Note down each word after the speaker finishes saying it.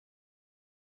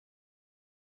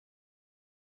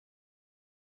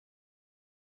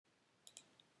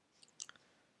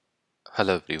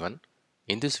Hello everyone.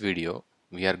 In this video,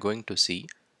 we are going to see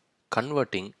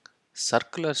converting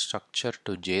circular structure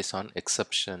to JSON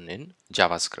exception in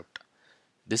JavaScript.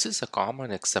 This is a common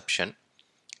exception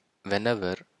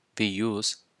whenever we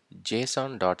use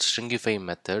JSON.stringify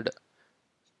method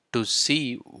to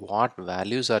see what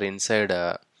values are inside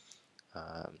an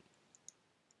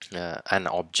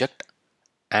object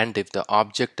and if the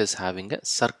object is having a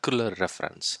circular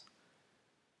reference.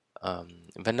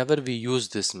 Whenever we use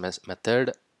this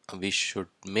method, we should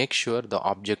make sure the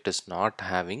object is not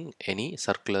having any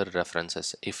circular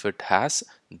references. If it has,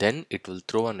 then it will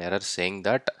throw an error saying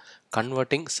that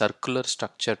converting circular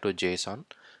structure to JSON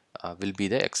will be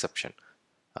the exception.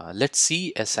 Let's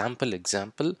see a sample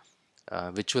example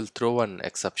which will throw an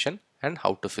exception and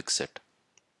how to fix it.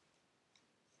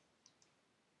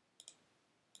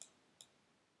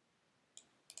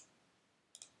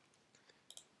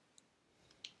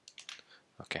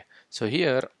 Okay, so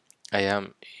here I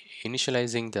am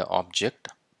initializing the object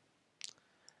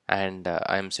and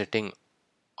I am setting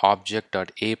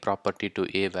object.a property to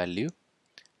a value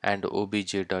and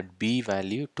obj.b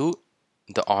value to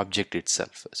the object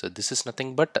itself. So this is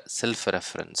nothing but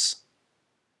self-reference.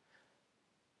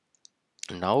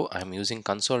 Now I'm using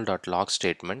console.log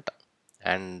statement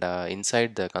and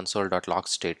inside the console.log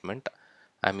statement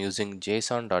I'm using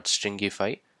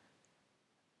JSON.stringify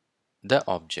the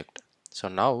object. So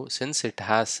now since it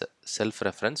has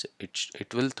self-reference,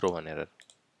 it will throw an error.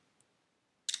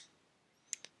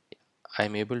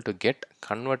 I'm able to get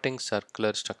converting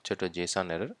circular structure to JSON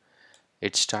error.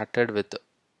 It started with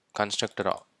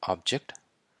constructor object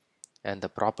and the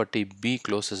property B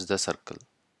closes the circle.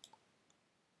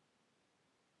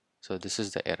 So this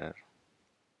is the error.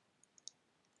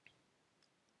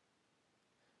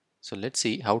 So let's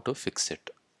see how to fix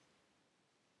it.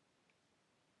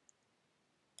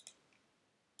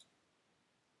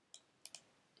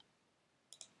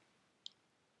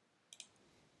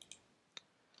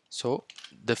 So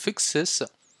the fix is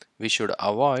we should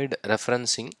avoid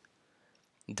referencing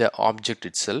the object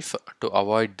itself to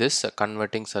avoid this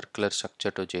converting circular structure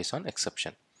to JSON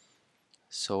exception.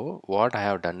 So what I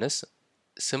have done is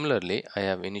similarly I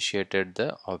have initiated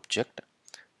the object.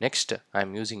 Next I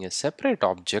am using a separate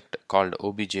object called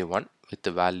obj1 with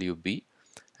the value b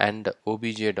and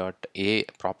obj.a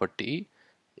property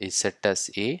is set as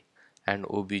a and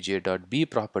obj.b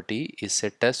property is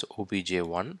set as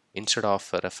obj1 instead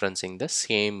of referencing the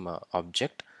same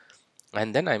object.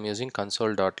 And then I'm using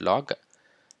console.log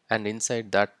and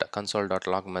inside that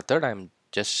console.log method I'm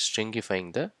just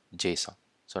stringifying the JSON.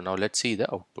 So now let's see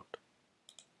the output.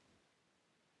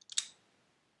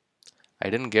 I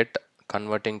didn't get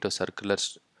converting to circular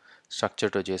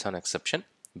structure to JSON exception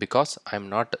because I'm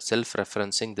not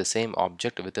self-referencing the same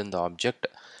object within the object,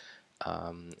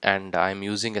 and I'm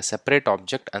using a separate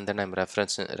object and then I'm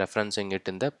referencing it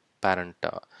in the parent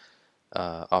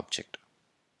object.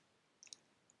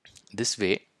 This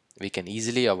way we can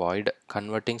easily avoid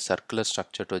converting circular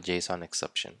structure to JSON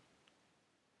exception.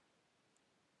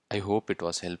 I hope it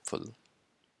was helpful.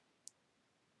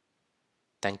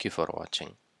 Thank you for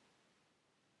watching.